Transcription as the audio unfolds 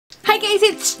guys,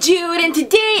 it's Jude, and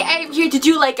today I'm here to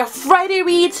do like a Friday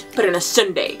reads, but on a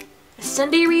Sunday. A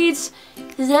Sunday reads?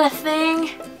 Is that a thing?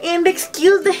 And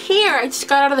excuse the hair, I just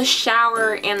got out of the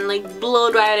shower and like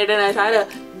blow dried it and I tried to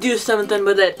do something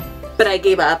with it, but I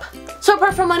gave up. So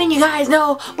apart from letting you guys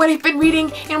know what I've been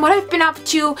reading and what I've been up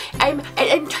to, I'm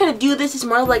trying to do this as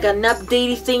more like an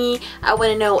updatey thingy. I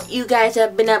want to know what you guys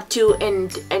have been up to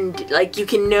and like you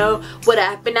can know what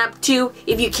I've been up to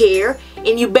if you care.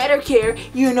 And you better care,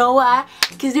 you know why?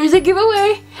 Because there's a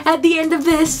giveaway at the end of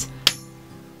this.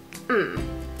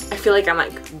 I feel like I'm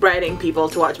like bribing people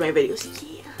to watch my videos.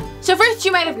 So first,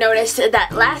 you might have noticed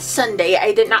that last Sunday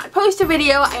I did not post a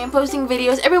video. I am posting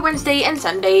videos every Wednesday and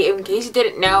Sunday, in case you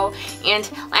didn't know. And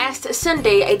last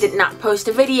Sunday I did not post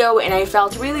a video and I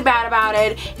felt really bad about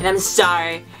it and I'm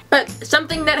sorry. But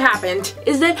something that happened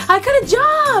is that I got a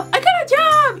job! I got a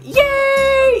job!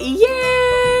 Yay!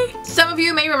 Yay! Some of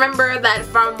you may remember that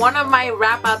from one of my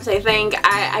wrap-ups, I think,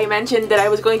 I mentioned that I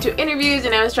was going to interviews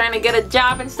and I was trying to get a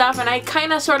job and stuff, and I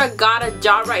kind of sort of got a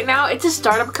job right now. It's a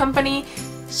startup company.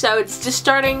 So it's just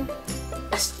starting,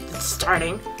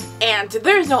 and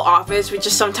there's no office. We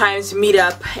just sometimes meet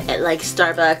up at like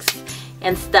Starbucks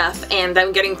and stuff, and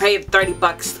I'm getting paid 30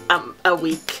 bucks a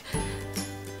week.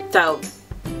 So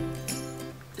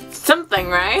it's something,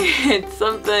 right? It's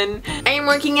something. I am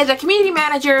working as a community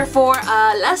manager for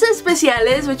Las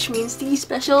Especiales, which means the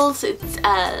specials. It's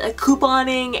a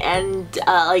couponing and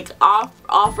like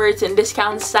offers and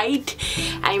discount site.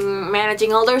 I'm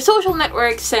managing all their social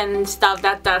networks and stuff.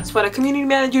 That's what a community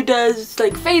manager does,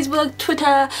 like Facebook,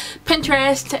 Twitter,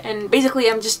 Pinterest, and basically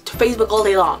I'm just Facebook all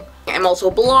day long. I'm also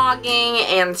blogging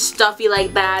and stuffy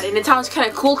like that, and it sounds kind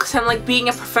of cool because I'm like being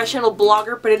a professional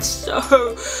blogger, but it's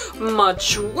so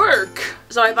much work.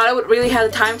 So I thought I would really have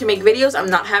the time to make videos. I'm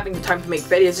not having the time to make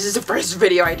videos. This is the first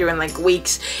video I do in like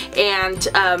weeks, and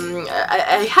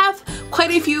I have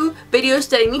quite a few videos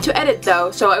that I need to edit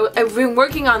though, so I've been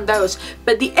working on those,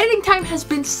 but the editing time has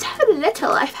been so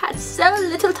little. I've had so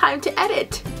little time to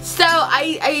edit. So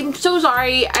I'm so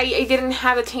sorry I didn't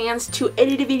have a chance to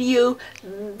edit a video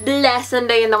last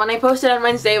Sunday, and the one I posted on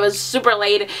Wednesday was super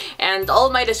late, and all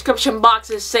my description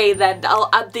boxes say that I'll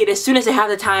update as soon as I have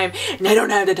the time, and I don't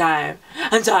have the time.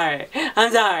 I'm sorry.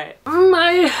 I'm sorry.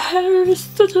 My hair is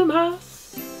such a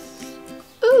mess.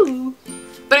 Ooh.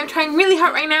 But I'm trying really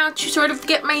hard right now to sort of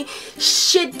get my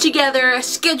shit together,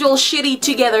 schedule shitty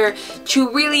together, to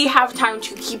really have time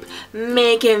to keep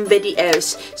making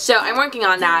videos. So I'm working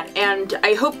on that, and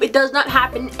I hope it does not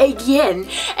happen again.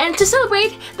 And to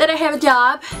celebrate that I have a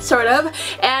job, sort of,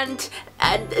 and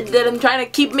that I'm trying to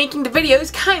keep making the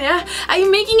videos, kinda, I'm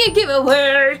making a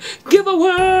giveaway.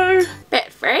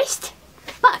 But first,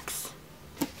 bucks.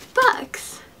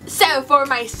 So for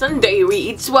my Sunday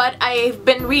reads, what I've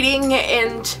been reading,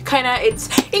 and kinda, it's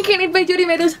Incarnate by Judy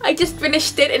Meadows. I just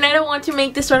finished it, and I don't want to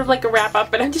make this sort of like a wrap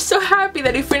up, but I'm just so happy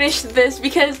that I finished this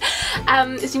because,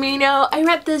 as you may know, I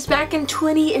read this back in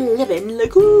 2011,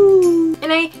 like woo!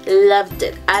 And I loved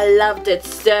it. I loved it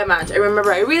so much. I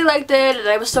remember I really liked it, and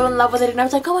I was so in love with it, and I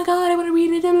was like, oh my god, I want to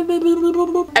read it.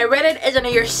 I read it as a New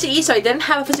Year's C, so I didn't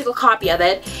have a physical copy of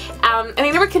it, and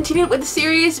I never continued with the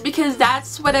series because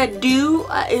that's what I do.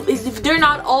 If they're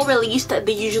not all released,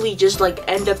 they usually just like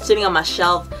end up sitting on my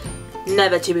shelf,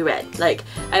 never to be read. Like,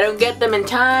 I don't get them in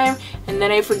time, and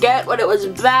then I forget what it was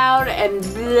about, and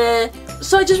bleh.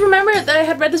 So I just remembered that I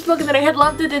had read this book and that I had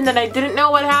loved it, and then I didn't know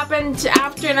what happened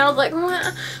after, and I was like,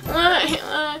 what?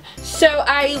 So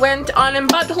I went on and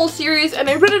bought the whole series, and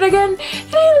I read it again,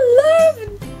 and I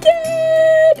loved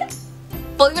it!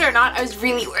 Believe it or not, I was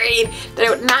really worried that I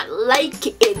would not like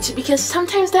it, because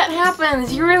sometimes that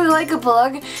happens. You really like a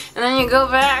book, and then you go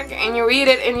back and you read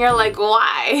it and you're like,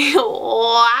 why?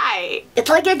 Why? It's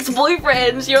like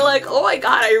ex-boyfriends. You're like, oh my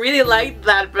god, I really liked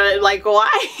that, but like,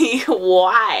 why?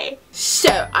 Why?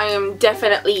 So I am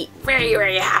definitely very,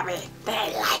 very happy that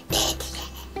I liked it.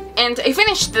 And I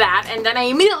finished that, and then I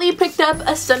immediately picked up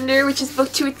Asunder, which is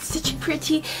book 2. It's such a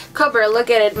pretty cover. Look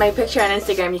at it, my picture on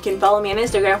Instagram. You can follow me on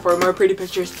Instagram for more pretty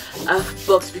pictures of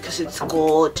books because it's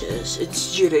gorgeous.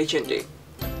 It's Jude H&D.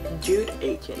 Jude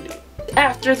H&D.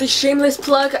 After the shameless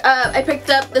plug, I picked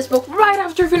up this book right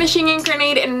after finishing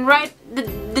Incarnate, and right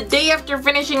the day after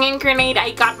finishing Incarnate,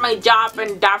 I got my job,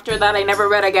 and after that I never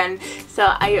read again.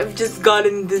 So I have just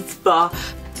gotten this far.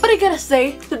 But I gotta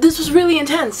say that this was really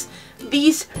intense.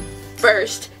 These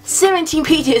first 17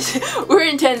 pages were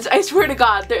intense. I swear to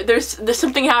God, there's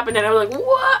something happened, and I was like,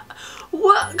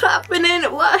 what happening?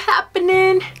 What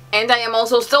happening? And I am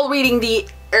also still reading the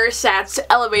Ersatz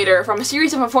Elevator from a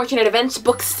Series of Unfortunate Events,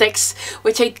 book 6,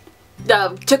 which I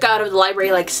took out of the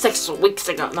library like 6 weeks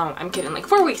ago. No, I'm kidding, like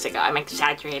 4 weeks ago. I'm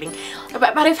exaggerating.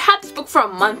 But I've had this book for a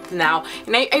month now,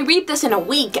 and I read this in a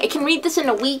week. I can read this in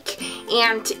a week,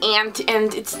 and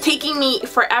it's taking me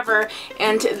forever,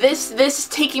 and this is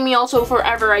taking me also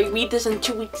forever. I read this in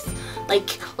 2 weeks. Like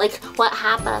what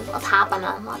happened? What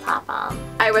happened? What happened?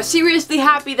 I was seriously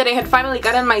happy that I had finally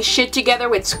gotten my shit together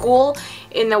with school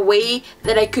in a way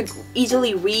that I could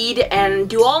easily read and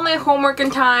do all my homework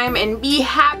in time and be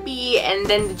happy, and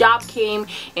then the job came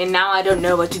and now I don't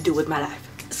know what to do with my life.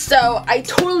 So I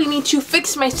totally need to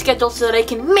fix my schedule so that I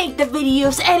can make the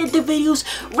videos, edit the videos,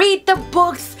 read the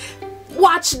books,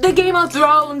 watch the Game of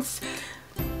Thrones.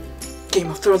 Game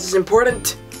of Thrones is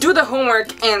important. Do the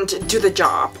homework and do the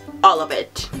job. All of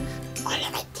it. All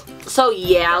of it. So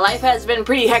yeah, life has been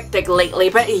pretty hectic lately,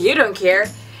 but you don't care.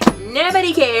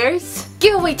 Nobody cares.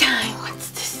 Giveaway time. What's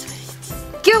this? What is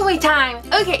this? Giveaway time.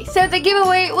 Okay, so the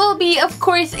giveaway will be, of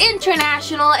course,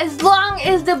 international. As long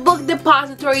as the Book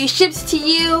Depository ships to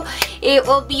you, it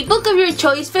will be book of your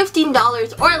choice,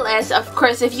 $15 or less. Of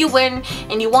course, if you win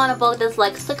and you want a book that's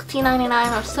like $16.99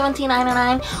 or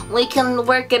 $17.99, we can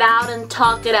work it out and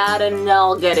talk it out, and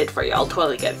I'll get it for you. I'll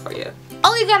totally get it for you.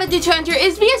 All you gotta do to enter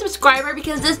is be a subscriber,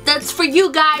 because that's for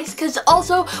you guys, because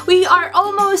also we are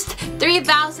almost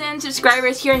 3,000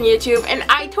 subscribers here on YouTube, and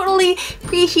I totally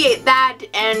appreciate that,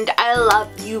 and I love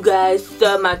you guys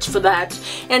so much for that.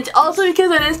 And also because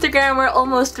on Instagram we're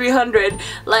almost 300.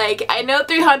 Like, I know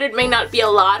 300 may not be a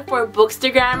lot for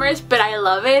Bookstagrammers, but I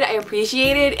love it, I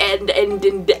appreciate it, and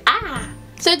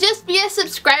so just be a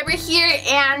subscriber here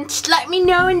and let me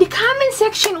know in the comment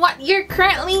section what you're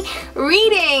currently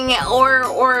reading,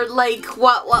 or like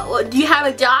what do you have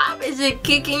a job? Is it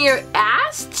kicking your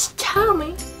ass? Just tell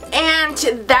me. And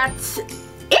that's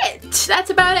it. That's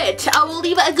about it. I will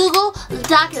leave a Google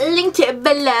Doc linked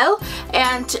below,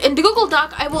 and in the Google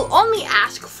Doc I will only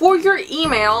ask for your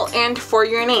email and for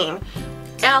your name.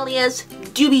 Alias,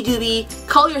 doobie doobie,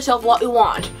 call yourself what you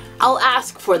want. I'll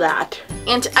ask for that.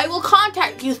 And I will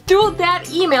contact you through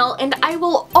that email, and I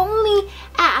will only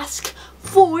ask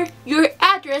for your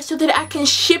address so that I can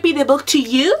ship the book to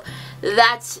you.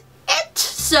 That's it.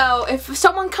 So if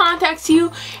someone contacts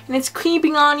you and it's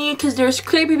creeping on you, because there's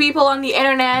creepy people on the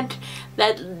internet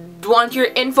that want your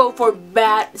info for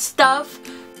bad stuff,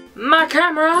 my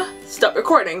camera, stop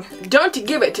recording. Don't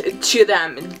give it to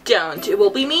them. Don't. It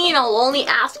will be me, and I'll only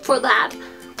ask for that.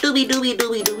 Doobie doobie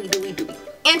doobie doobie doobie doobie.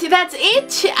 And that's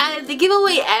it. The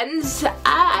giveaway ends,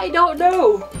 I don't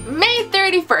know, May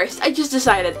 31st. I just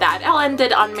decided that. I'll end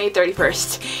it on May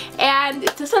 31st. And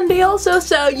it's a Sunday also,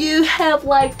 so you have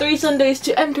like 3 Sundays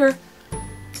to enter.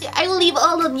 I will leave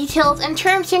all the details and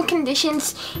terms and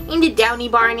conditions in the Downy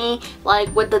Barney.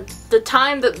 Like, with the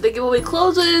time that the giveaway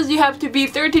closes, you have to be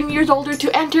 13 years older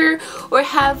to enter, or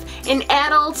have an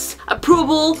adult's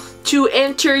approval to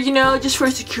enter, you know, just for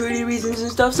security reasons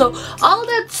and stuff. So all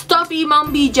that stuffy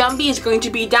mumby jumby is going to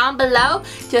be down below.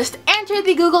 Just enter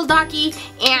the Google Docky,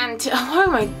 and what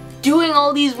am I doing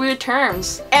all these weird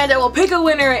terms? And I will pick a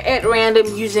winner at random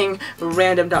using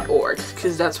random.org,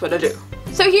 because that's what I do.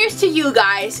 So here's to you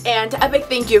guys, and a big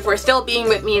thank you for still being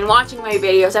with me and watching my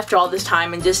videos after all this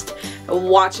time, and just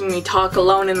watching me talk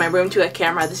alone in my room to a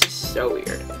camera. This is so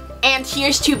weird. And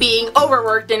here's to being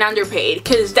overworked and underpaid,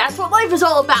 because that's what life is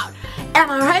all about. Am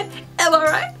I right? Am I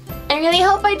right? I really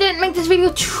hope I didn't make this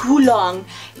video too long.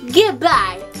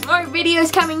 Goodbye. More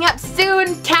videos coming up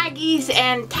soon. Taggies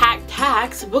and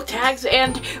tags, book tags,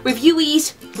 and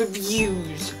reviews.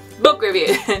 Book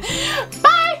reviews.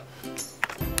 Bye!